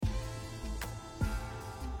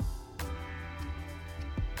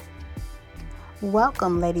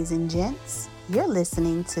Welcome, ladies and gents. You're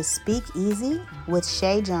listening to Speak Easy with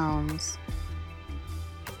Shay Jones.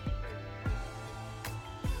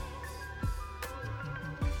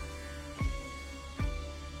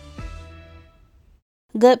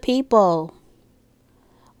 Good people,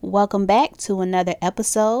 welcome back to another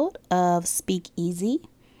episode of Speak Easy.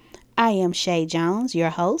 I am Shay Jones, your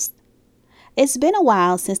host. It's been a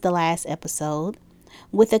while since the last episode.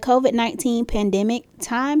 With the COVID-19 pandemic,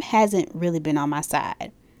 time hasn't really been on my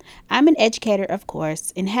side. I'm an educator, of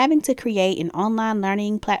course, and having to create an online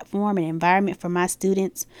learning platform and environment for my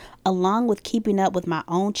students, along with keeping up with my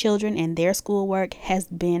own children and their schoolwork, has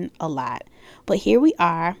been a lot. But here we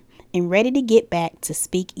are, and ready to get back to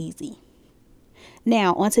Speak Easy.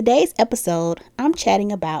 Now, on today's episode, I'm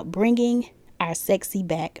chatting about bringing our sexy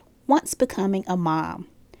back once becoming a mom.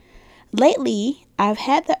 Lately, I've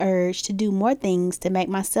had the urge to do more things to make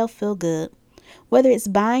myself feel good, whether it's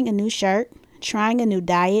buying a new shirt, trying a new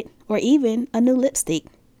diet, or even a new lipstick.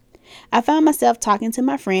 I found myself talking to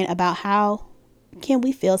my friend about how can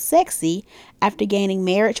we feel sexy after gaining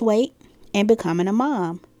marriage weight and becoming a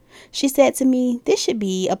mom. She said to me, this should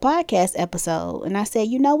be a podcast episode. And I said,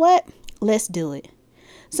 you know what? Let's do it.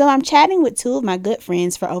 So I'm chatting with two of my good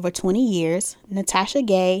friends for over 20 years, Natasha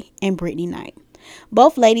Gay and Brittany Knight.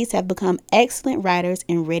 Both ladies have become excellent writers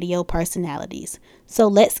and radio personalities. So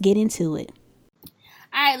let's get into it.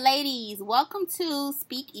 All right, ladies, welcome to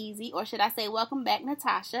Speak Easy, or should I say welcome back,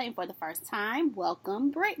 Natasha, and for the first time, welcome,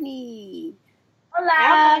 Brittany.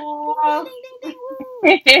 Hola. Ding, ding,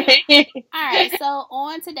 ding, ding, woo. All right, so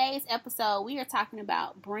on today's episode, we are talking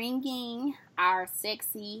about bringing our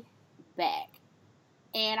sexy back.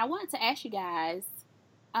 And I wanted to ask you guys,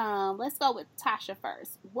 let's go with Tasha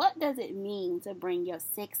first. What does it mean to bring your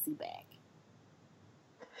sexy back?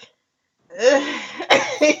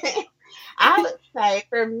 I would say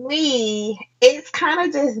for me, it's kind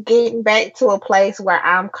of just getting back to a place where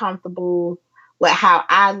I'm comfortable with how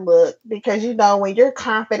I look because when you're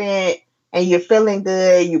confident and you're feeling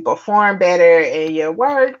good, you perform better in your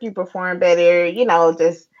work, you perform better,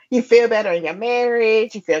 just you feel better in your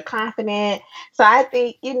marriage, you feel confident. So I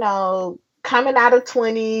think, coming out of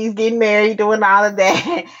 20s, getting married, doing all of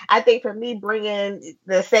that, I think for me, bringing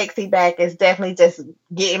the sexy back is definitely just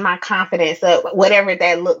getting my confidence up, whatever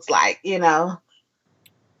that looks like. All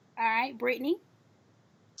right, Brittany?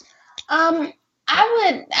 I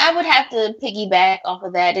would have to piggyback off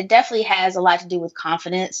of that. It definitely has a lot to do with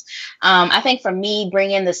confidence. I think for me,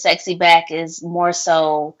 bringing the sexy back is more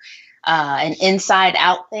so an inside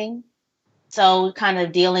out thing. So kind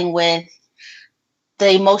of dealing with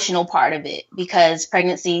the emotional part of it, because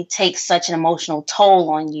pregnancy takes such an emotional toll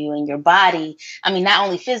on you and your body. I mean, not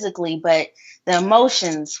only physically, but the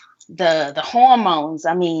emotions, the hormones.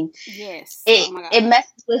 I mean, yes, it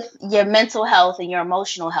messes with your mental health and your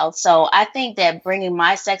emotional health. So I think that bringing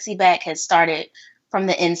my sexy back has started from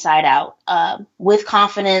the inside out, with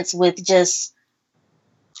confidence, with just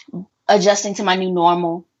adjusting to my new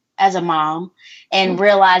normal as a mom, and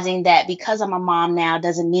realizing that because I'm a mom now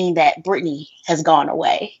doesn't mean that Brittany has gone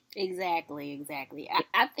away. Exactly.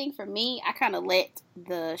 I think for me, I kind of let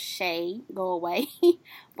the shade go away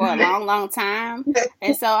for a long time.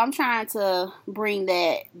 And so I'm trying to bring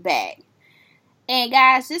that back. And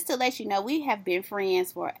guys, just to let you know, we have been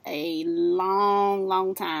friends for a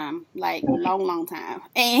long time, like long time.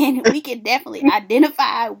 And we can definitely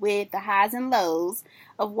identify with the highs and lows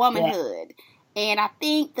of womanhood. Yeah. And I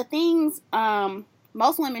think the things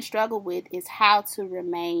most women struggle with is how to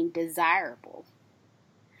remain desirable.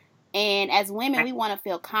 And as women, we want to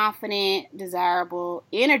feel confident, desirable,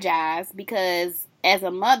 energized, because as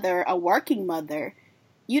a mother, a working mother,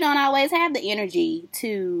 you don't always have the energy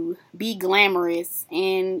to be glamorous.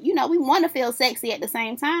 And, we want to feel sexy at the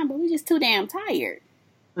same time, but we're just too damn tired.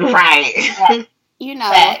 Right.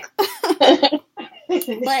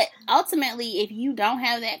 But ultimately, if you don't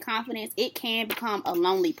have that confidence, it can become a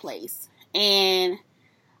lonely place. And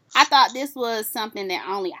I thought this was something that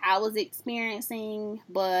only I was experiencing.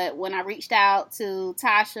 But when I reached out to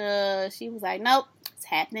Tasha, she was like, nope, it's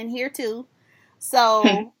happening here too.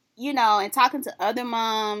 So, and talking to other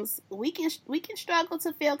moms, we can struggle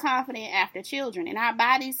to feel confident after children. And our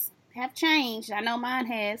bodies have changed. I know mine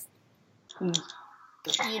has.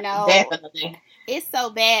 Definitely. It's so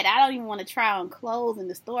bad. I don't even want to try on clothes in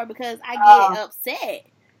the store because I get upset.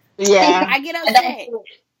 Yeah. I get upset.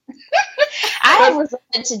 I resort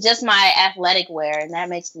to just my athletic wear, and that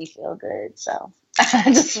makes me feel good. So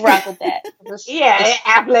I just rock with that.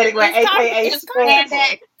 Athletic wear, aka sweats.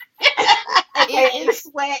 It's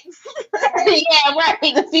sweats. Yeah,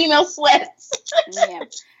 right. The female sweats. Yeah.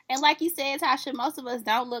 And like you said, Tasha, most of us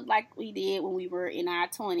don't look like we did when we were in our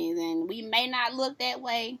 20s, and we may not look that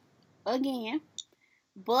way again,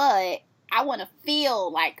 but I want to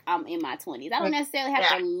feel like I'm in my 20s. I don't necessarily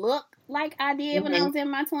have to look like I did when I was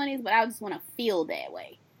in my 20s, but I just want to feel that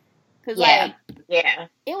way. Because, it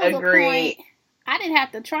was a point I didn't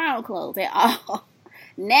have to try on clothes at all.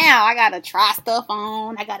 Now I got to try stuff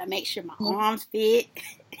on. I got to make sure my arms fit.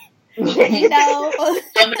 You know? Over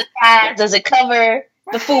the thighs, does it cover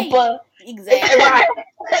the fupa? Exactly. Right.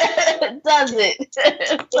 Does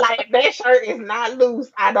it? Like, that shirt is not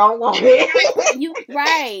loose. I don't want it.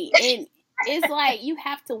 Right. And it's like you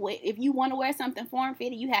have to wear, if you want to wear something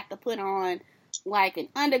form-fitted, you have to put on like an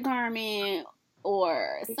undergarment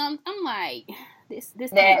or some. I'm like, this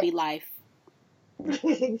can't be life.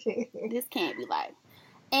 This can't be life.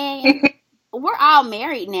 And we're all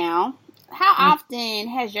married now. How often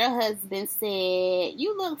has your husband said,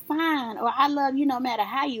 "You look fine," or "I love you no matter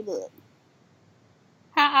how you look"?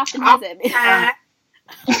 How often has that been?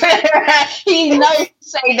 He knows to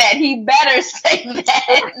say that. He better say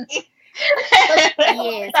that.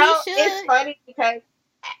 Yes, he should. It's funny because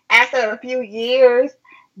after a few years,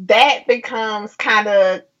 that becomes kind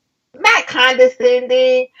of not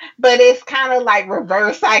condescending, but it's kind of like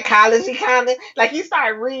reverse psychology, kind of like you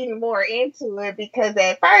start reading more into it because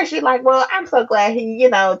at first you're like, well, I'm so glad he,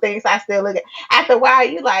 thinks I still look. After a while,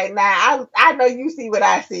 you're like, nah, I know you see what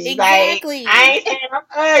I see. Exactly. Like, I ain't saying I'm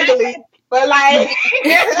ugly, but like,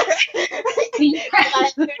 you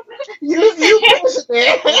pushed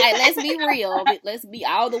it. Like, let's be real. Let's be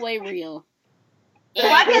all the way real. Well,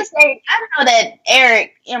 I can say, I know that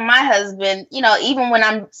Eric and my husband, even when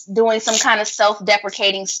I'm doing some kind of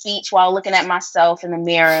self-deprecating speech while looking at myself in the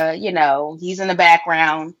mirror, he's in the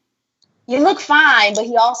background. You look fine, but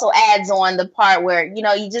he also adds on the part where,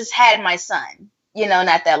 you just had my son,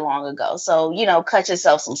 not that long ago. So, cut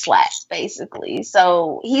yourself some slack, basically.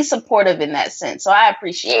 So he's supportive in that sense. So I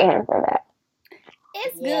appreciate him for that.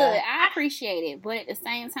 It's good. I appreciate it, but at the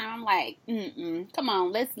same time, I'm like, come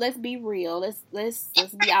on, let's be real. Let's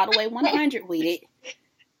be all the way 100 with it,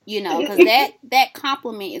 because that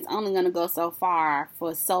compliment is only gonna go so far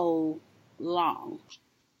for so long.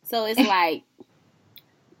 So it's like,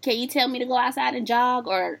 can you tell me to go outside and jog,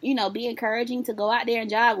 or be encouraging to go out there and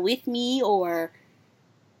jog with me, or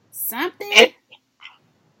something?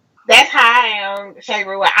 That's how I am, Shay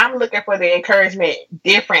Rue. I'm looking for the encouragement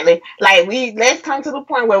differently. Like, let's come to the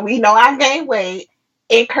point where we know I've gained weight.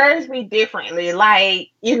 Encourage me differently.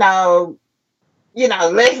 Like,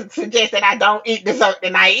 let's suggest that I don't eat dessert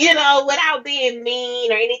tonight, without being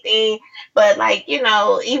mean or anything. But like,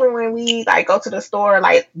 even when we like go to the store,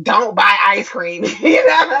 like, don't buy ice cream. You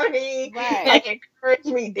know what I mean? Right. Like, encourage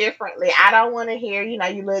me differently. I don't want to hear, you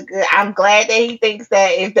look good. I'm glad that he thinks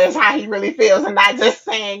that if that's how he really feels and not just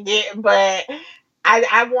saying it, but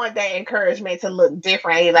I want that encouragement to look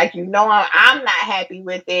different. Like, I'm not happy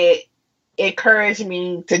with it. Encourage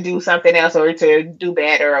me to do something else or to do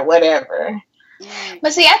better or whatever.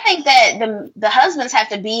 But see, I think that the husbands have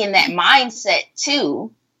to be in that mindset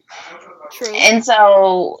too. True. And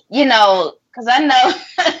so, because I know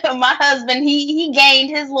my husband, he gained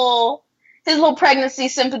his little pregnancy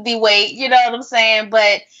sympathy weight, you know what I'm saying?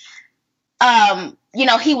 But,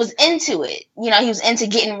 he was into it, he was into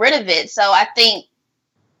getting rid of it. So I think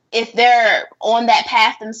if they're on that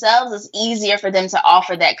path themselves, it's easier for them to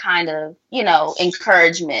offer that kind of,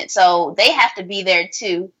 encouragement. So they have to be there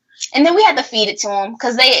too. And then we have to feed it to them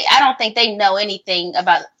because I don't think they know anything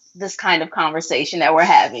about this kind of conversation that we're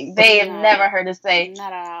having. They have never heard us say,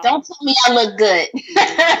 "Don't tell me I look good."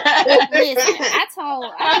 Listen,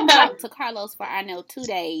 I talked to Carlos for 2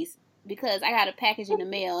 days because I got a package in the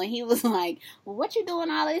mail, and he was like, "Well, what you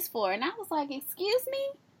doing all this for?" And I was like, "Excuse me."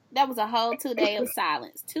 That was a whole 2 days of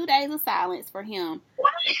silence. 2 days of silence for him.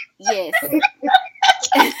 Yes,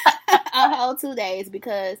 a whole 2 days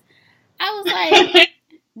because I was like,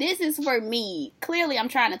 this is for me. Clearly, I'm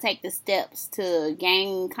trying to take the steps to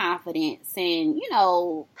gain confidence and,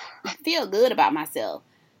 feel good about myself.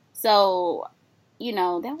 So,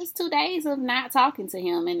 that was 2 days of not talking to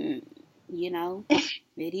him. And,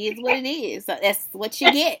 it is what it is. So that's what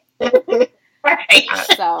you get. Right.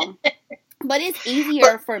 So, but it's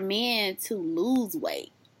easier for men to lose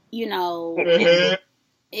weight. Mm-hmm.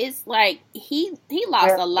 It's like he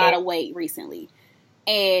lost a lot of weight recently.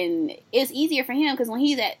 And it's easier for him because when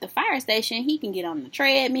he's at the fire station, he can get on the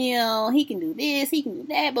treadmill, he can do this, he can do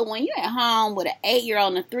that. But when you're at home with an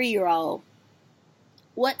 8-year-old and a 3-year-old,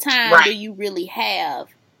 what time do you really have,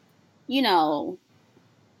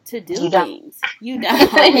 to do things? You don't.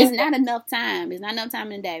 It's not enough time. It's not enough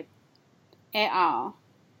time in the day at all.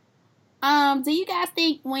 Do you guys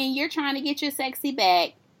think when you're trying to get your sexy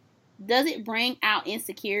back, does it bring out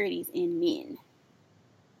insecurities in men?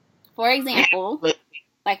 For example,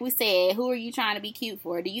 like we said, who are you trying to be cute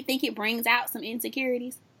for? Do you think it brings out some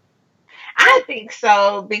insecurities? I think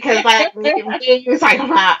so because, like me and you was talking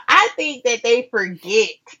about, I think that they forget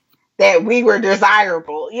that we were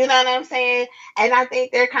desirable. You know what I'm saying? And I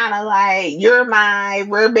think they're kind of like, "You're mine,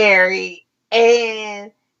 we're married,"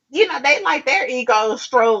 and they like their ego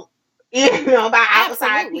stroke, by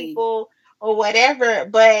outside Absolutely. people or whatever.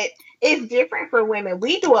 But it's different for women.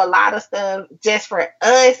 We do a lot of stuff just for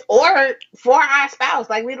us or for our spouse.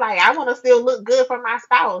 Like we like, I want to still look good for my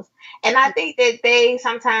spouse. And I think that they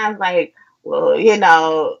sometimes like, well,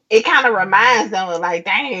 it kind of reminds them of like,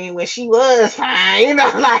 dang, when she was fine,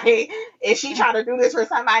 like, is she trying to do this for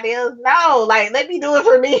somebody else? No, like, let me do it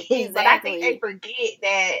for me. Exactly. But I think they forget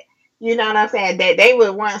that, you know what I'm saying, that they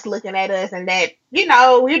were once looking at us and that,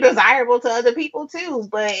 we're desirable to other people too,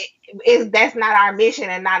 but that's not our mission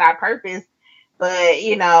and not our purpose. But,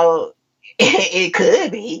 it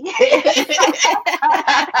could be.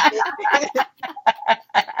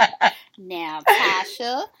 Now,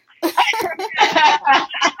 Tasha.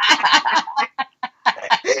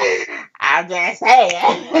 I'm just saying.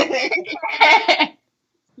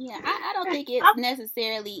 Yeah, I don't think it's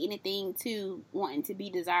necessarily anything to wanting to be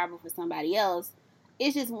desirable for somebody else.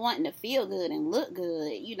 It's just wanting to feel good and look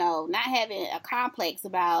good, not having a complex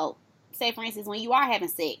about, say, for instance, when you are having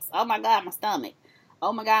sex. Oh, my God, my stomach.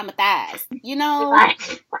 Oh, my God, my thighs. Right.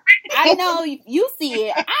 I know you see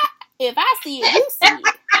it. If I see it, you see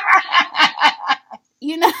it.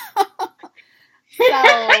 So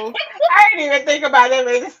I didn't even think about it,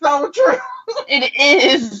 but it's so true. It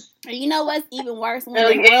is. You know what's even worse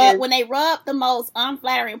when they rub the most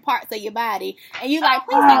unflattering parts of your body, and you like,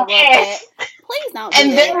 please don't rub that. Please don't.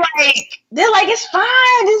 And they're like, it's fine.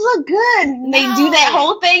 It look good. And they do that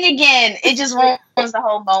whole thing again. It just ruins the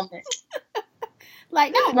whole moment.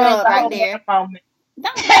 Like, don't rub right there. Moment.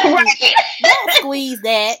 Don't squeeze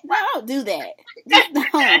that. Don't do that. Just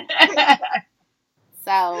don't.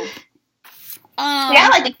 So, I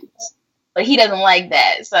like the, but he doesn't like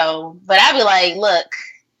that. So, but I'd be like, look,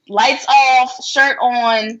 lights off, shirt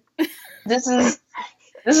on. This is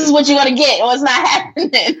what you're gonna get, or it's not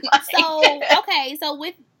happening. So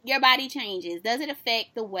with your body changes, does it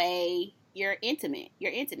affect the way you're intimate?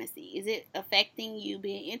 Your intimacy, is it affecting you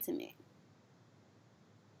being intimate?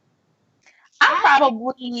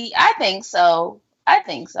 I think so.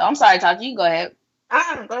 I'm sorry, Tasha. You can go ahead.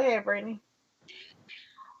 Go ahead, Brittany.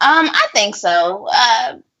 I think so.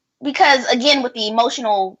 Because again, with the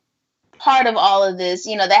emotional part of all of this,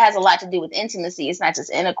 that has a lot to do with intimacy. It's not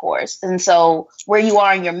just intercourse. And so where you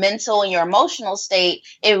are in your mental and your emotional state,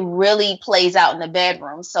 it really plays out in the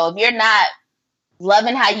bedroom. So if you're not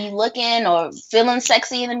loving how you looking or feeling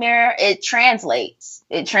sexy in the mirror, it translates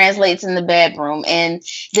in the bedroom. And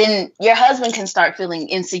then your husband can start feeling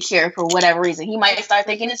insecure for whatever reason. He might start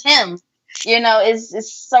thinking it's him.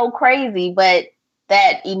 It's so crazy. But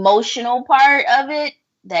that emotional part of it,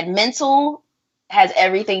 that mental, has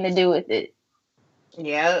everything to do with it.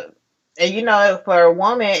 Yeah. And for a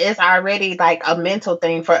woman, it's already like a mental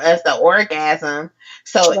thing for us to orgasm.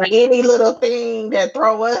 So any little thing that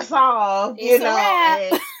throw us off, it's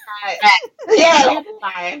a yeah,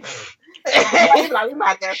 like, we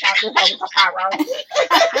might just stop this over the hot road.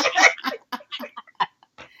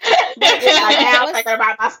 I'm thinking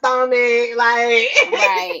about my stomach, like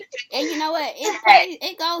right. And you know what?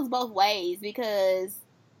 It goes both ways, because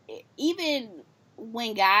even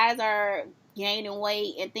when guys are gaining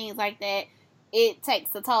weight and things like that, it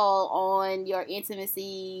takes a toll on your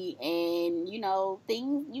intimacy and,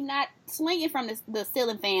 things. You're not swinging from the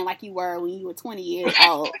ceiling fan like you were when you were 20 years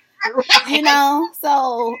old.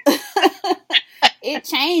 So it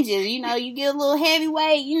changes. You get a little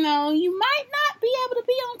heavyweight, you might not be able to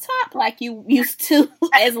be on top like you used to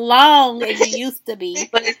as long as you used to be.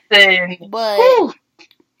 But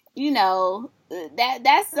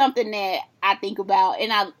that's something that I think about,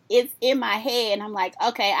 and it's in my head, and I'm like,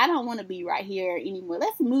 okay, I don't want to be right here anymore.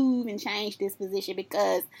 Let's move and change this position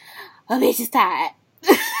because a bitch is tired.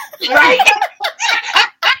 Right.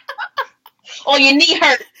 Or your knee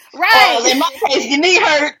hurt. Right. In my case, your knee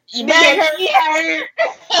hurt. Your back hurt.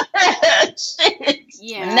 Shit.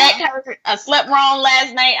 Yeah. My neck hurt. I slept wrong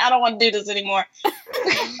last night. I don't want to do this anymore.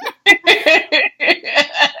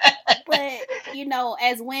 But,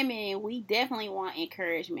 as women, we definitely want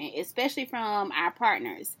encouragement, especially from our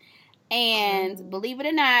partners. And believe it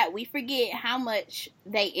or not, we forget how much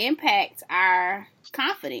they impact our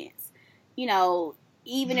confidence.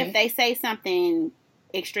 Even if they say something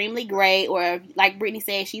extremely great, or like Brittany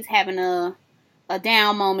said, she's having a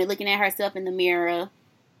down moment looking at herself in the mirror,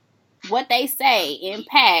 what they say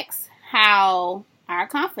impacts how our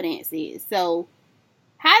confidence is. So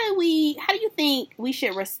how do you think we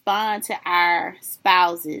should respond to our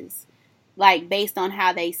spouses, like based on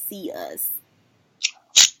how they see us?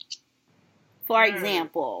 For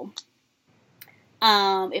example,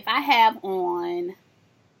 if I have on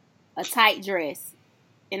a tight dress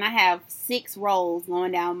and I have 6 rolls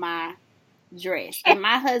going down my dress and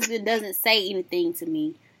my husband doesn't say anything to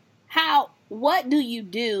me, what do you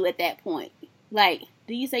do at that point? Like,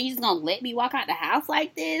 do you say you're just gonna let me walk out the house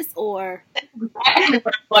like this, or? That's what I'm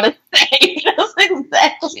gonna say. That's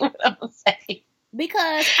exactly what I'm gonna say.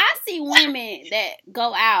 Because I see women that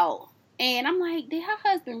go out and I'm like, did her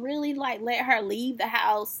husband really like let her leave the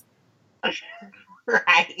house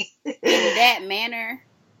right in that manner?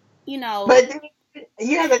 You know. But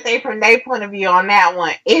you have to think from their point of view on that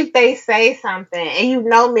one. If they say something, and you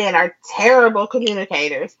know men are terrible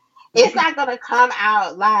communicators, it's not going to come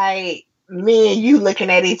out like me and you looking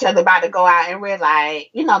at each other about to go out and we're like,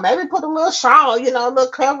 maybe put a little shawl, a little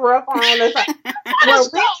cover up on or something. When we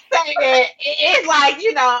say it, it's like,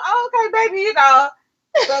 oh, okay, baby,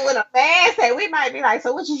 But when a man say, we might be like,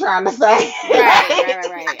 so what you trying to say?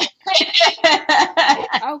 Right.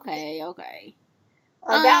 Okay.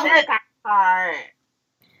 That's hard.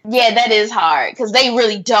 Yeah, that is hard because they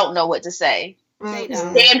really don't know what to say. They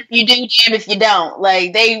don't. Damn if you do, damn if you don't.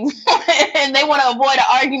 Like they and they want to avoid an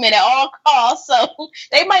argument at all costs, so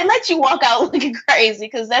they might let you walk out looking crazy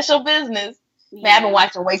because that's your business. Yeah. Man, I've been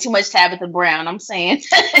watching way too much Tabitha Brown. I'm saying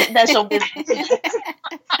that's your business.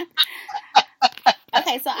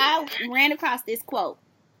 Okay, so I ran across this quote.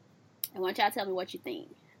 I want y'all to tell me what you think.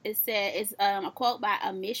 It's a quote by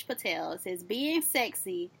Amish Patel. It says, "Being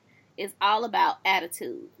sexy is all about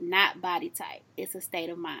attitude, not body type. It's a state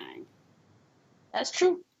of mind." That's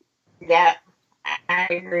true. Yeah, I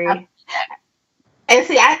agree. And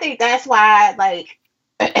see, I think that's why, like,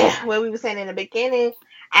 what we were saying in the beginning,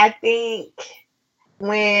 I think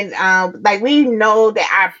when, like, we know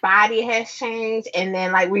that our body has changed, and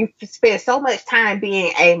then, like, we spend so much time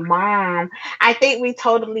being a mom, I think we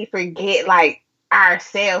totally forget, like,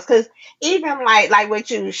 ourselves. Because even, like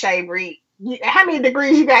with you, Shay Bree, how many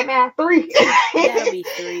degrees you got now? 3? That'll be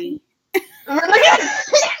 3. But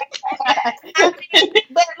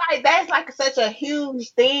like that's like such a huge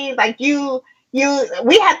thing. Like we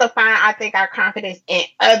have to find, I think, our confidence in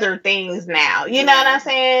other things now. You know what I'm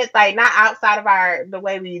saying? Like not outside of the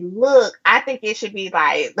way we look. I think it should be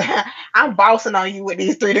like I'm bossing on you with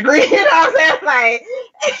these 3 degrees. You know what I'm saying? Like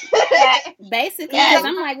basically, because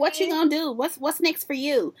I'm like, what you gonna do? What's next for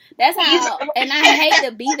you? That's how. And I hate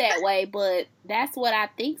to be that way, but that's what I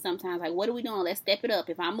think sometimes. Like, what are we doing? Let's step it up.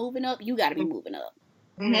 If I'm moving up, you got to be moving up.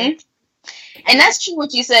 Mm-hmm. And that's true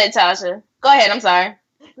what you said, Tasha. Go ahead. I'm sorry.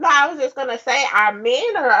 No, I was just gonna say our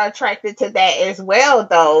men are attracted to that as well,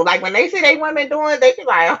 though. Like when they see they women doing, they be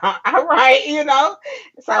like, "All right,"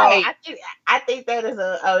 So right. I think that is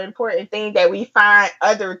an important thing, that we find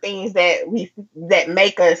other things that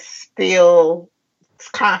make us feel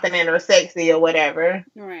confident or sexy or whatever.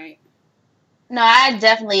 Right. No, I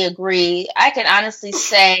definitely agree. I can honestly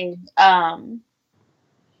say,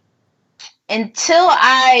 until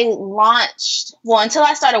I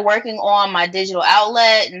started working on my digital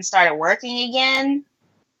outlet and started working again,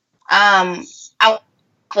 I was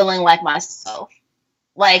feeling like myself.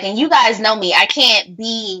 Like, and you guys know me, I can't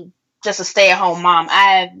be just a stay-at-home mom.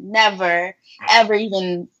 I've never, ever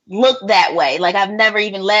even looked that way. Like, I've never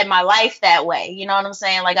even led my life that way. You know what I'm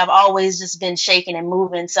saying? Like, I've always just been shaking and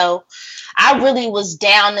moving. So I really was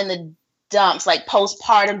down in the dumps, like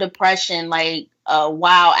postpartum depression, like a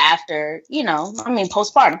while after,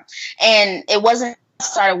 postpartum. And it wasn't until I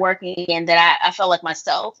started working again that I felt like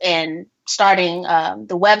myself, and starting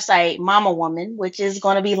the website Mama Woman, which is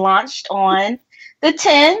going to be launched on the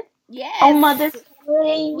 10th. Yes. On Mother's Day.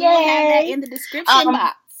 We will have that in the description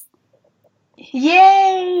box.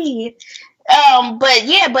 Yay.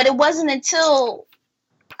 But it wasn't until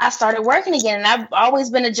I started working again, and I've always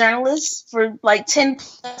been a journalist for like 10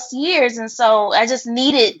 plus years. And so I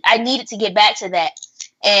needed to get back to that.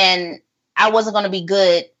 And I wasn't going to be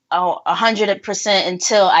good 100%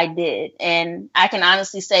 until I did. And I can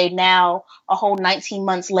honestly say now, a whole 19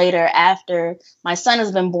 months later, after my son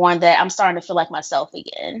has been born, that I'm starting to feel like myself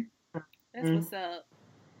again. That's what's up.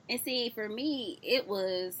 And see, for me, it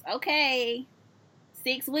was, okay,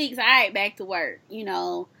 6 weeks, all right, back to work.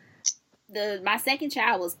 My second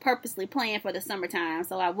child was purposely planned for the summertime,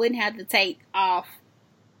 so I wouldn't have to take off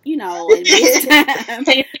in this time.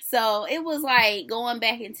 So it was like going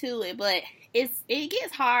back into it, but it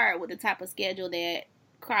gets hard with the type of schedule that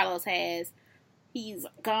Carlos has. He's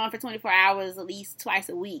gone for 24 hours at least twice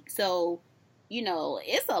a week. So,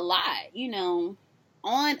 it's a lot,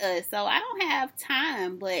 on us. So I don't have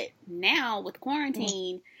time. But now with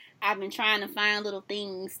quarantine, I've been trying to find little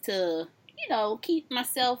things to, keep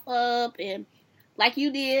myself up. And like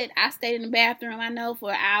you did, I stayed in the bathroom, I know,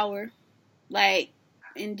 for an hour.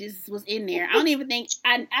 And just was in there. I don't even think,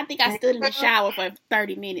 I think I stood in the shower for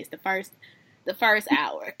 30 minutes the first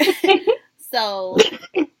hour. So,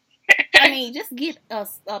 I mean, just get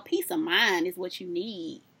a peace of mind is what you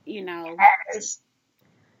need,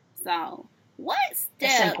 So, what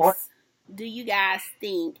steps do you guys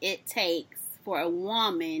think it takes for a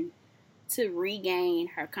woman to regain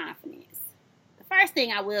her confidence? The first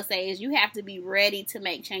thing I will say is you have to be ready to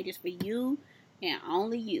make changes for you and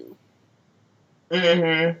only you.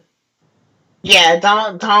 Yeah,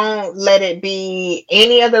 don't let it be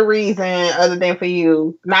any other reason other than for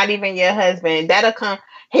you. Not even your husband. That'll come.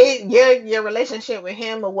 Your relationship with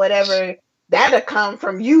him or whatever. That'll come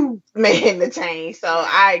from you making the change. So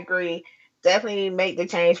I agree. Definitely make the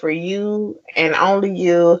change for you and only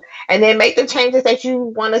you, and then make the changes that you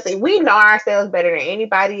want to see. We know ourselves better than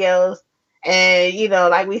anybody else, and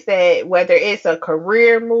like we said, whether it's a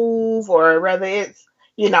career move or whether it's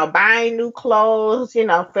buying new clothes,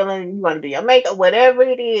 feeling you want to do your makeup, whatever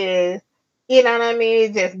it is, you know what I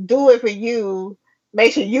mean? Just do it for you.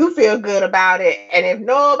 Make sure you feel good about it. And if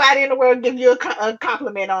nobody in the world gives you a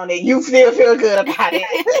compliment on it, you still feel good about it.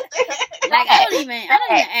 Like, I don't even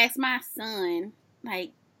ask my son,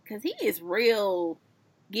 like, because he is real,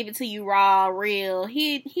 give it to you raw, real.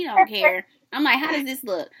 He don't care. I'm like, how does this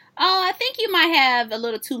look? Oh, I think you might have a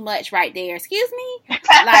little too much right there. Excuse me?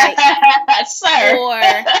 Like, sir.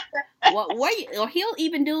 Or he'll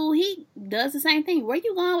even he does the same thing. Where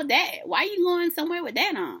you going with that? Why are you going somewhere with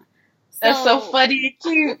that on? That's so funny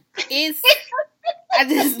and cute. I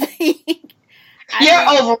just think. You're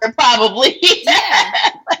over it, probably.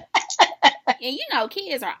 Yeah. And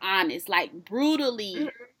kids are honest, like brutally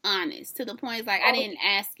honest, to the point it's like, I didn't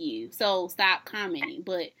ask you, so stop commenting.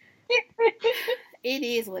 But it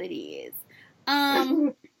is what it is.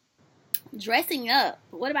 Dressing up.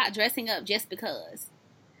 What about dressing up just because?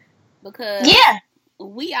 Because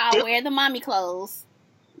we all wear the mommy clothes.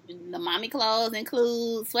 The mommy clothes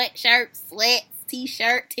include sweatshirts, sweats,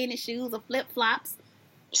 t-shirt, tennis shoes, or flip-flops.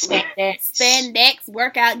 Spandex,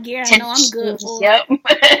 workout gear. I know I'm good for. Yep.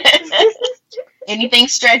 Anything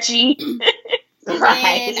stretchy.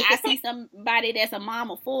 Right. And I see somebody that's a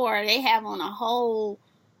mom of 4. They have on a whole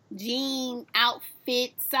jean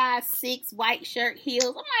outfit, size 6, white shirt,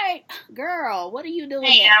 heels. I'm like, girl, what are you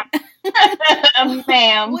doing?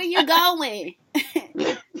 Ma'am. Where you going?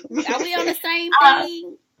 Are we on the same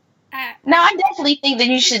thing? No, I definitely think that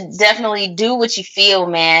you should definitely do what you feel,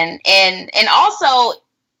 man. And also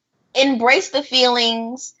embrace the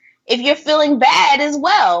feelings if you're feeling bad as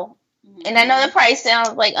well. Mm-hmm. And I know that probably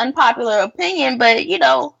sounds like unpopular opinion, but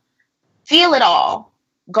feel it all.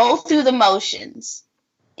 Go through the motions.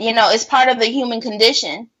 It's part of the human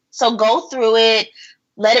condition. So go through it.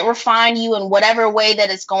 Let it refine you in whatever way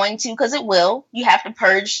that it's going to, because it will. You have to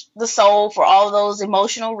purge the soul for all of those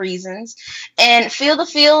emotional reasons and feel the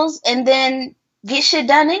feels and then get shit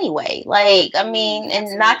done anyway. Like, I mean,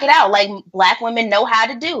 and knock it out like Black women know how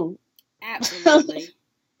to do. Absolutely.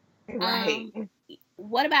 Right.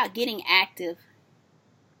 What about getting active?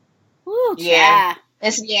 Woo, yeah.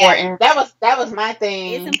 It's important. That was my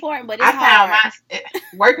thing. It's important, but it's hard. I found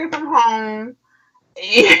working from home,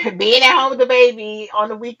 being at home with the baby on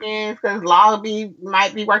the weekends because Law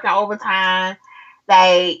might be working overtime.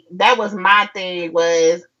 Like, that was my thing,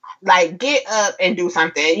 was like, get up and do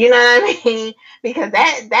something. You know what I mean? Because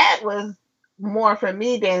that was more for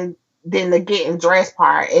me than the getting dressed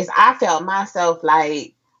part. Is I felt myself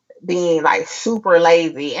like being like super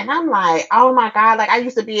lazy, and I'm like, oh my god, like I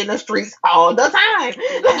used to be in the streets all the time.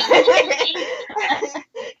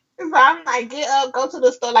 So I'm like, get up, go to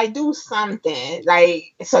the store, like do something.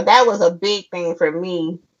 Like, so that was a big thing for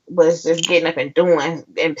me, was just getting up and doing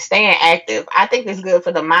and staying active. I think it's good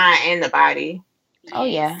for the mind and the body. Oh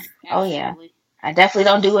yeah. Oh yeah. I definitely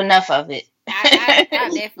don't do enough of it. I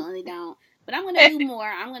definitely don't. But I'm going to do more.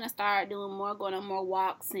 I'm going to start doing more, going on more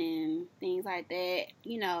walks and things like that,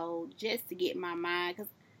 just to get my mind.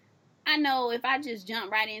 Because I know if I just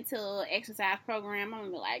jump right into an exercise program, I'm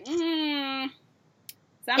going to be like,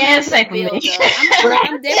 So I'm going to build up.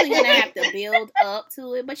 I'm definitely going to have to build up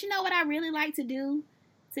to it. But you know what I really like to do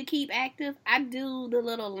to keep active? I do the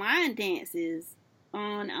little line dances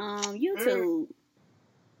on YouTube.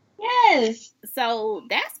 Yes. So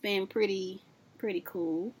that's been pretty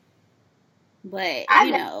cool. But I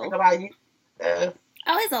you never know, think about you.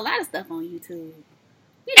 there's a lot of stuff on YouTube.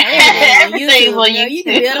 You know, everything on Everything's YouTube. on You know, you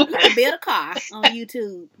can YouTube. build a car on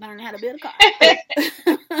YouTube. Learn how to build a car.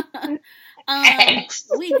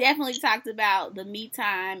 We definitely talked about the me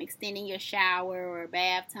time, extending your shower or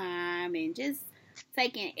bath time, and just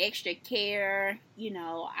taking extra care. You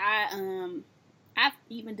know, I've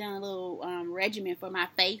even done a little regimen for my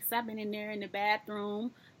face. I've been in there in the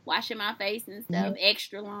bathroom washing my face and stuff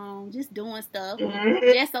extra long, just doing stuff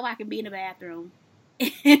Mm-hmm. just so I can be in the bathroom.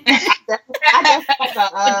 I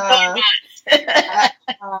just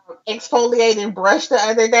exfoliating brush the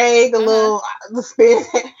other day, the spin.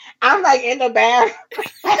 I'm like in the bath.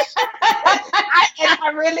 And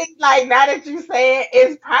I really like, now that you say it,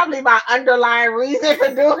 it's probably my underlying reason for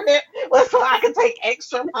doing it was so I could take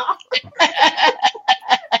extra long.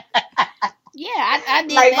 Yeah, I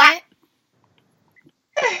did Like that. my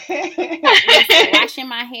Washing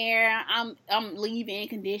my hair, I'm leave-in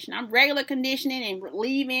conditioning. I'm regular conditioning and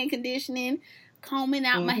leave-in conditioning, combing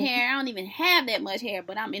out my hair. I don't even have that much hair,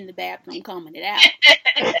 but I'm in the bathroom combing it out.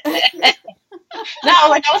 No,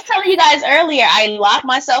 like I was telling you guys earlier, I locked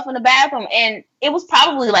myself in the bathroom, and it was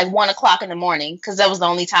probably like 1:00 in the morning because that was the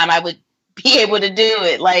only time I would be able to do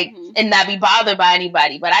it, like, and not be bothered by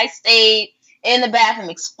anybody. But I stayed in the bathroom,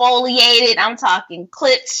 exfoliated. I'm talking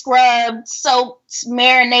clipped, scrubbed, soaped,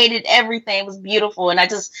 marinated, everything. It was beautiful, and I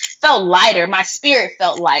just felt lighter. My spirit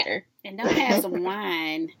felt lighter. And don't have some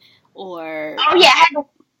wine or oh yeah, I had to.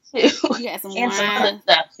 You had some and wine. some other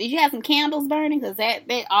stuff. Did you have some candles burning? Because that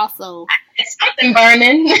also. It's something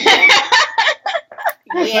burning.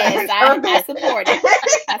 Yes, I support it.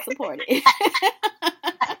 I support it.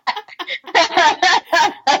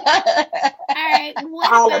 All right.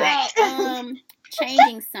 What about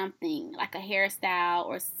changing something like a hairstyle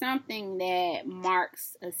or something that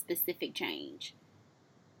marks a specific change?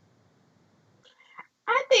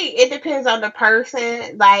 I think it depends on the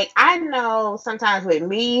person. Like, I know sometimes with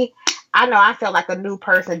me, I know I feel like a new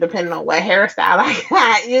person depending on what hairstyle I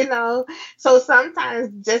got. So sometimes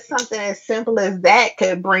just something as simple as that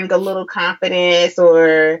could bring a little confidence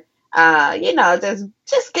or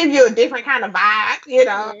just give you a different kind of vibe.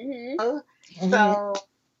 So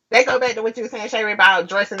they go back to what you were saying, Sherry, about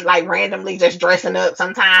dressing, like randomly just dressing up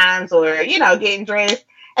sometimes or, getting dressed.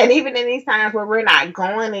 And even in these times where we're not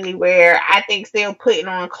going anywhere, I think still putting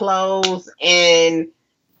on clothes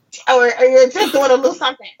or you're just doing a little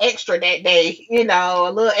something extra that day, a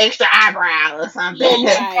little extra eyebrow or something.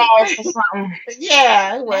 Right.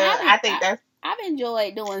 Yeah, well, I think I've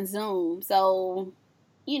enjoyed doing Zoom. So,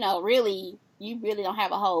 really, you really don't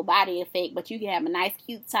have a whole body effect, but you can have a nice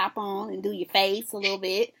cute top on and do your face a little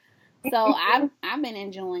bit. So I've been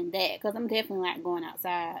enjoying that because I'm definitely not going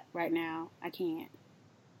outside right now. I can't.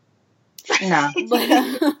 No. But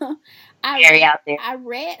Scary out there. I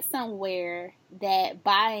read somewhere that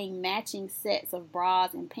buying matching sets of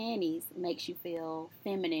bras and panties makes you feel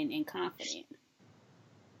feminine and confident.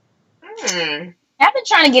 I've been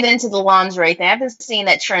trying to get into the lingerie thing. I've been seeing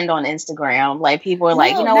that trend on Instagram. Like, people are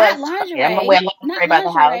like, you know what? Lingerie. I'm gonna wear lingerie by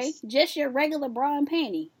the house. Just your regular bra and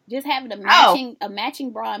panty. Just having a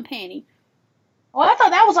matching bra and panty. Well, I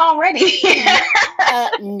thought that was already.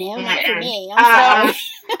 No, not for me. I'm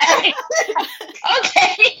sorry.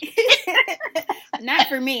 Okay. Not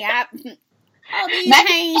for me. These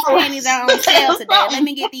Hanes panties are on sale today. Let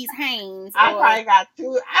me get these Hanes. I probably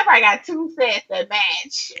got two sets that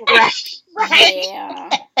match. Right. Yeah.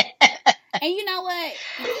 And you know what?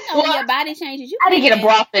 When your body changes, I didn't get a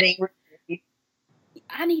bra fitting.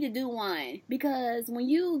 I need to do one because when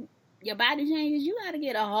your body changes, you got to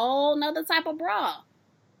get a whole nother type of bra.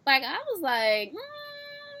 Like, I was like,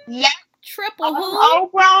 yeah, triple who?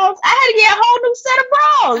 Old bras. I had to get a whole new set of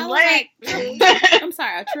bras. I'm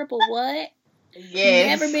sorry, a triple what?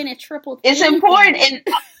 Yes. Never been a triple. It's important, and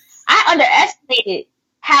I underestimated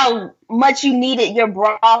how much you needed your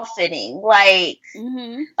bra fitting. Like,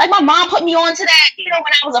 like my mom put me on to that.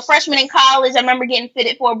 When I was a freshman in college, I remember getting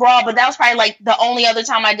fitted for a bra, but that was probably like the only other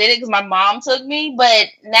time I did it because my mom took me. But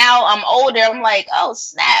now I'm older. I'm like, oh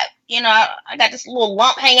snap! I got this little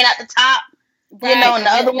lump hanging at the top. Right. And the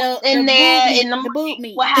other one's in there, and I'm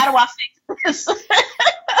like, well, how do I fix this?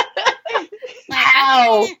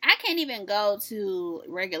 I can't even go to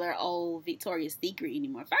regular old Victoria's Secret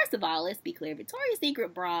anymore. First of all, let's be clear. Victoria's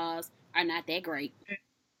Secret bras are not that great.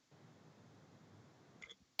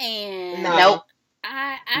 And nope.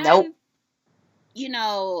 I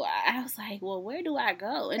was like, well, where do I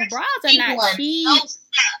go? And bras are not cheap.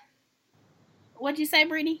 What'd you say,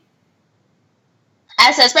 Brittany?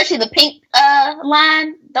 I said, especially the pink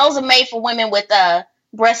line. Those are made for women with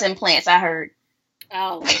breast implants. I heard.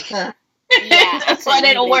 Oh, Huh. yeah. That's why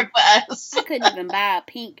they don't work for us. I couldn't even buy a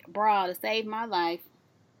pink bra to save my life.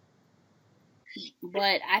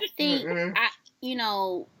 But I think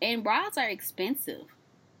and bras are expensive.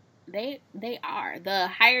 They are. The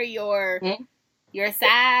higher your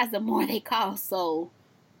size, the more they cost. So,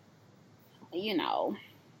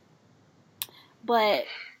 but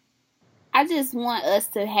I just want us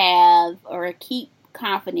to have or keep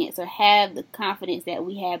confidence or have the confidence that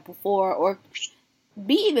we had before or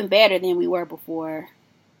be even better than we were before,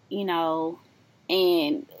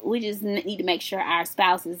 and we just need to make sure our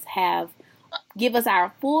spouses give us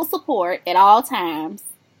our full support at all times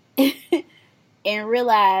and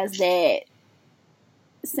realize that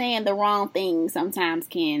saying the wrong thing sometimes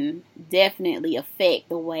can definitely affect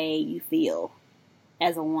the way you feel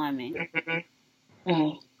as a woman.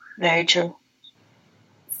 Mm-hmm. Very true.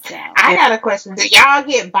 So, I got a question. Do y'all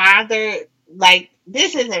get bothered? Like,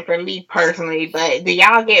 this isn't for me personally, but do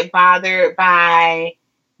y'all get bothered by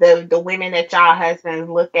the women that y'all husbands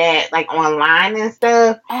look at, like, online and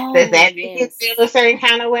stuff? Oh, does that make you feel a certain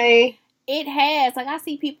kind of way? It has. Like, I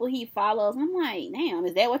see people he follows. I'm like, damn,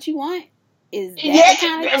 is that what you want? Is that the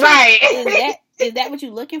kind of right? Is that what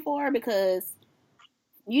you're looking for? Because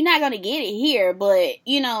you're not gonna get it here, but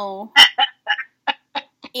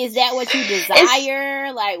is that what you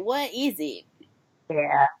desire? Like, what is it?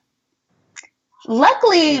 Yeah.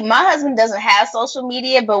 Luckily, my husband doesn't have social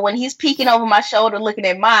media, but when he's peeking over my shoulder looking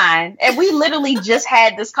at mine, and we literally just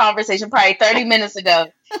had this conversation probably 30 minutes ago,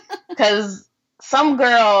 because some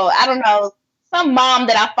girl, I don't know, some mom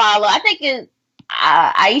that I follow, I think it's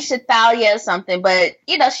Aisha Thalia or something, but,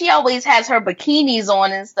 she always has her bikinis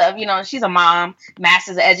on and stuff, she's a mom,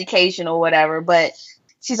 master's of education or whatever, but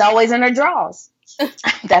she's always in her drawers.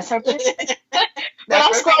 That's her thing. But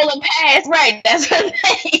I'm scrolling past, right, that's her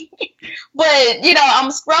thing. But, I'm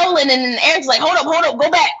scrolling and then Eric's like, hold up,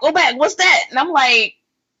 go back, what's that? And I'm like,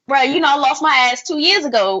 bro, I lost my ass 2 years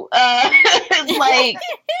ago. Like,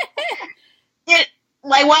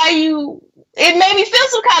 why are you, it made me feel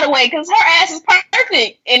some kind of way because her ass is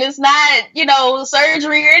perfect and it's not,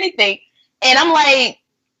 surgery or anything. And I'm like,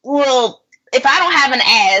 well, if I don't have an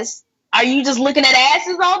ass, are you just looking at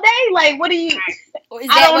asses all day? Like, what do you...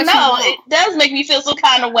 I don't know. It does make me feel some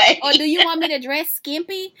kind of way. Or do you want me to dress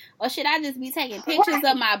skimpy? Or should I just be taking pictures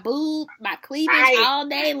of my boob, my cleavage all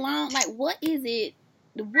day long? Like, what is it?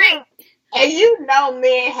 What? And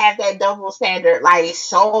men have that double standard, like,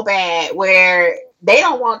 so bad, where they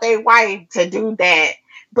don't want their wife to do that.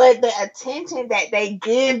 But the attention that they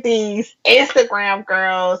give these Instagram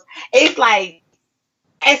girls, it's like,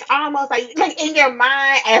 it's almost like in your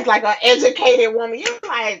mind as like an educated woman, you're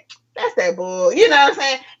like, that's that bull, you know what I'm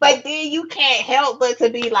saying? But then you can't help but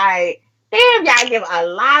to be like, damn, y'all give a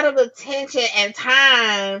lot of attention and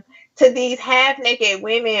time to these half-naked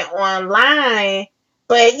women online,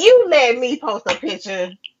 but you let me post a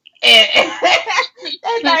picture and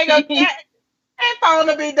that phone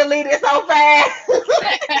will be deleted so fast.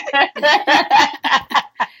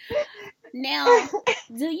 Now,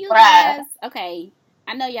 do you guys, okay,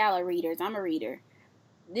 I know y'all are readers. I'm a reader.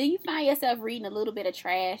 Do you find yourself reading a little bit of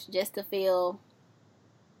trash just to feel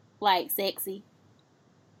like sexy?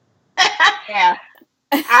 Yeah,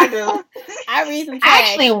 I do. I read some trash. I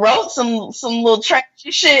actually wrote some little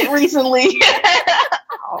trashy shit recently.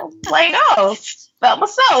 About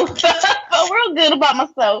myself. Felt real good about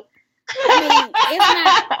myself. I mean, it's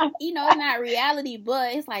not, it's not reality,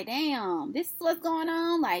 but it's like, damn, this is what's going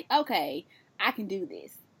on. Like, okay, I can do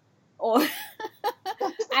this. Or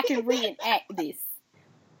I can reenact this.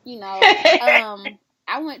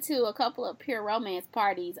 I went to a couple of pure romance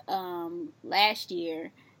parties last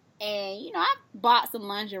year, and I bought some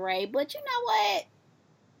lingerie, but you know what?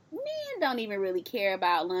 Men don't even really care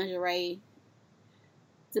about lingerie,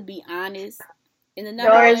 to be honest. And the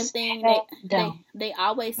number one thing they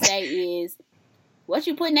always say is, what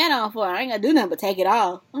you putting that on for? I ain't gonna do nothing but take it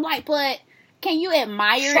off. I'm like, but can you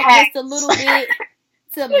admire it just a little bit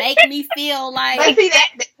to make me feel like... But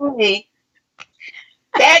see,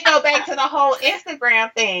 that go back to the whole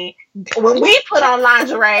Instagram thing. When we put on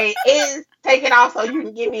lingerie, it's take it off so you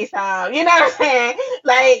can give me some. You know what I'm saying?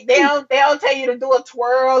 Like, they don't tell you to do a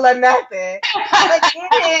twirl or nothing.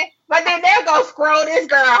 But then they'll go scroll this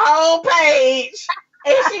girl whole page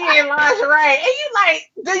and she in lingerie. And you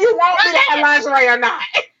like, do you want me to have lingerie or not?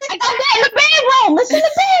 I got that in the bedroom. It's in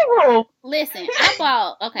the bedroom. Listen,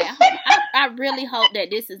 I really hope that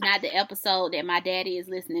this is not the episode that my daddy is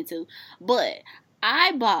listening to. But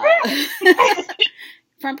I bought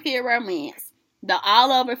from Pure Romance The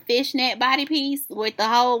all over fishnet body piece with the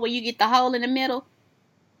hole where you get the hole in the middle.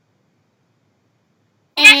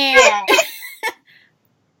 And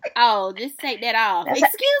oh, just take that off.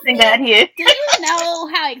 Excuse me. Here. Do you know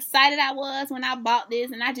how excited I was when I bought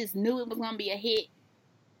this and I just knew it was gonna be a hit?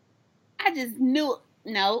 I just knew it.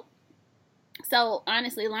 No. So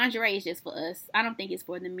honestly, lingerie is just for us. I don't think it's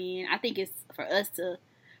for the men. I think it's for us to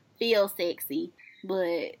feel sexy,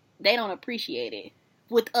 but they don't appreciate it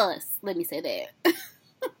with us. Let me say that.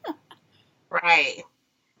 Right.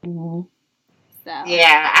 Mm-hmm. So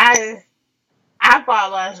Yeah, I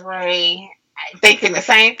bought lingerie thinking the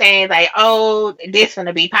same thing. Like, oh, this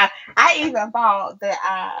gonna be pop. I even bought the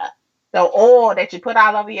oil that you put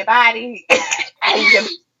all over your body, and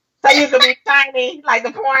so you can be shiny like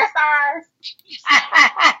the porn stars.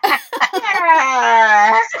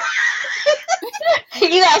 Yeah.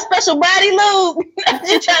 You got special body lube.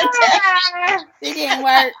 You trying to tell? it didn't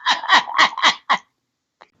work.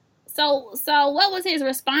 So what was his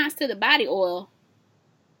response to the body oil?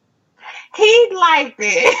 He liked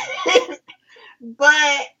it.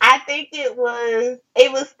 But I think it was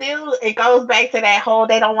still, it goes back to that whole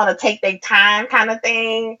they don't want to take their time kind of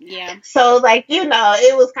thing. Yeah. So, like,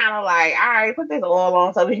 it was kind of like, all right, put this oil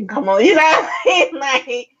on so we can come on.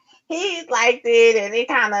 Like, he liked it, and it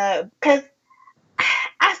kind of, because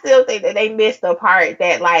I still think that they missed the part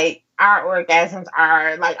that, like, our orgasms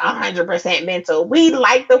are, like, 100% mental. We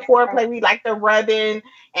like the foreplay, we like the rubbing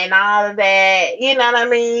and all of that, you know what I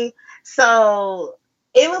mean? So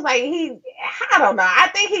it was like I don't know. I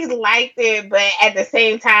think he liked it, but at the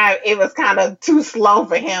same time, it was kind of too slow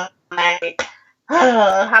for him. Like,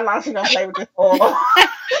 how long she gonna play with this oil?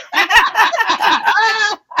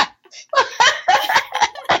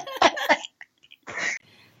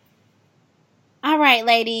 All right,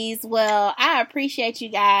 ladies. Well, I appreciate you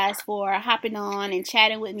guys for hopping on and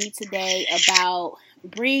chatting with me today about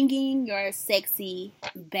bringing your sexy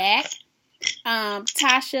back.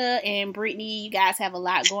 Tasha and Brittany, you guys have a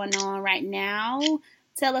lot going on right now.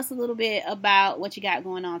 Tell us a little bit about what you got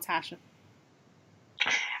going on, Tasha.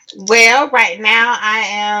 Well, right now I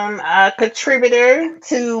am a contributor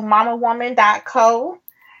to mamawoman.co.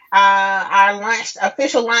 Our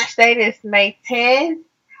official launch date is May 10th.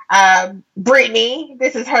 Brittany,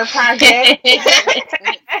 this is her project.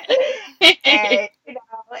 And,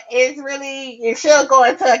 it's really, she'll go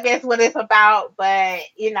into, I guess, what it's about, but,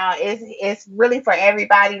 it's really for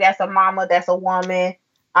everybody that's a mama, that's a woman.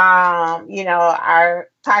 Our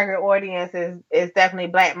target audience is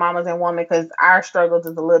definitely Black mamas and women, because our struggles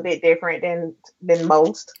is a little bit different than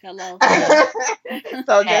most. Hello.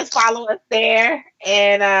 So just follow us there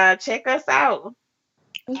and check us out.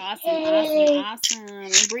 Awesome.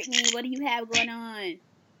 And Brittany, what do you have going on?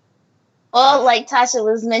 Well, like Tasha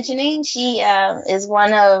was mentioning, she is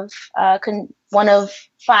one of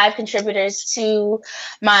 5 contributors to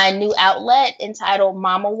my new outlet entitled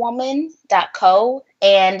mamawoman.co.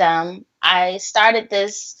 And I started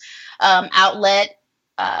this outlet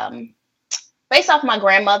based off my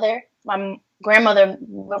grandmother. My grandmother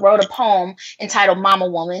wrote a poem entitled Mama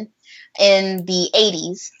Woman in the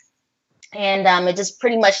 80s. And it just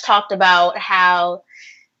pretty much talked about how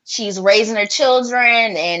she's raising her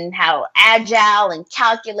children and how agile and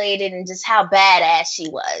calculated and just how badass she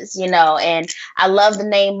was, and I love the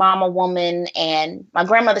name Mama Woman. And my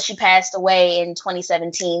grandmother, she passed away in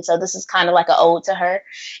 2017. So this is kind of like an ode to her.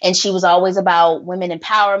 And she was always about women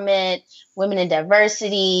empowerment, women in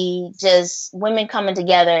diversity, just women coming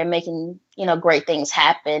together and making, great things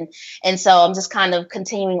happen. And so I'm just kind of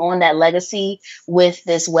continuing on that legacy with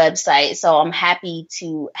this website. So I'm happy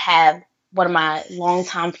to have one of my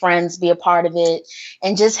longtime friends be a part of it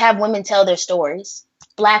and just have women tell their stories.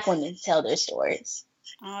 Black women tell their stories.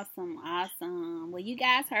 Awesome. Well, you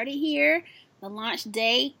guys heard it here. The launch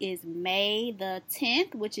date is May the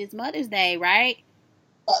 10th, which is Mother's Day, right?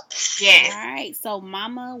 Yes. All right. So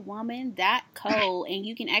mamawoman.co, and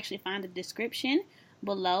you can actually find the description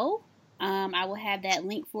below. I will have that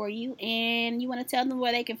link for you. And you want to tell them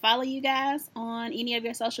where they can follow you guys on any of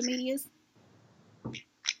your social medias?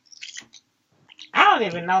 I don't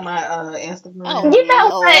even know my Instagram. Oh, you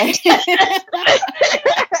know what? You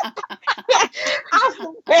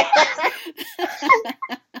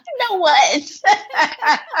know what?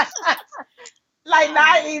 Like,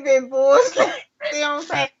 not even bullshit. You know what I'm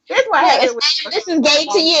saying? This is gay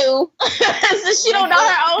to you. So she don't know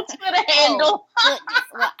her own Twitter handle.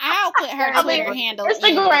 Well, I'll put her Twitter handle.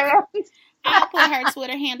 Instagram. I'll put her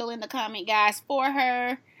Twitter handle in the comment, guys, for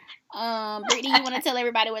her. Brittany, you want to tell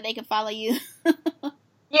everybody where they can follow you?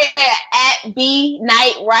 Yeah, at B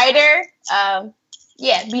Night Writer.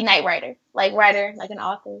 B Night Writer, like an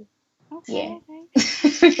author. Okay.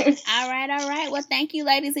 Okay. All right. Well, thank you,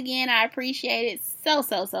 ladies, again. I appreciate it so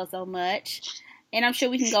much. And I'm sure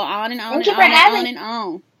we can go on and on and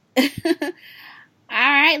on. All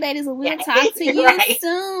right, ladies. Well, we'll talk to you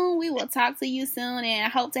soon. We will talk to you soon, and I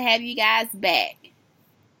hope to have you guys back.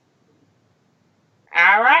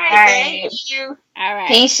 All right. Thank you. All right.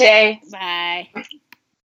 Peace, Shay. Bye.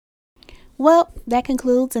 Well, that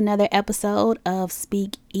concludes another episode of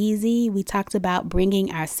Speak Easy. We talked about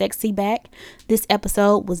bringing our sexy back. This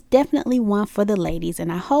episode was definitely one for the ladies,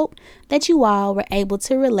 and I hope that you all were able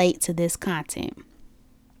to relate to this content.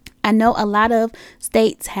 I know a lot of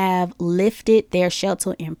states have lifted their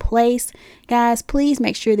shelter in place. Guys, please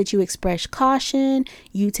make sure that you express caution,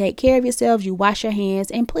 you take care of yourselves, you wash your hands,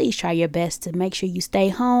 and please try your best to make sure you stay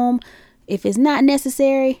home. If it's not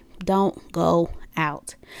necessary, don't go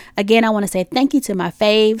out. Again, I want to say thank you to my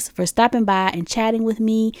faves for stopping by and chatting with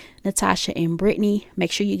me, Natasha and Brittany.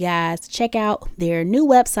 Make sure you guys check out their new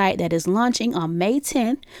website that is launching on May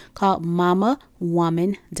 10th called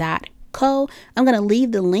mamawoman.co. I'm going to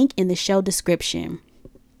leave the link in the show description.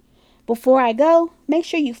 Before I go, make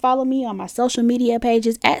sure you follow me on my social media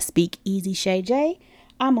pages at Speak Easy Shay J.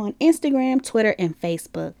 I'm on Instagram, Twitter, and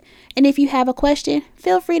Facebook. And if you have a question,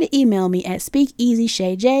 feel free to email me at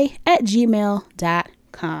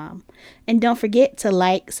speakeasyshayj@gmail.com. And don't forget to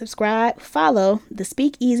like, subscribe, follow the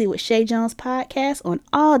Speak Easy with Shay Jones podcast on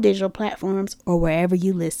all digital platforms or wherever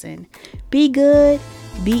you listen. Be good,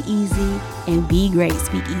 be easy, and be great,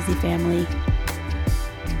 Speak Easy family.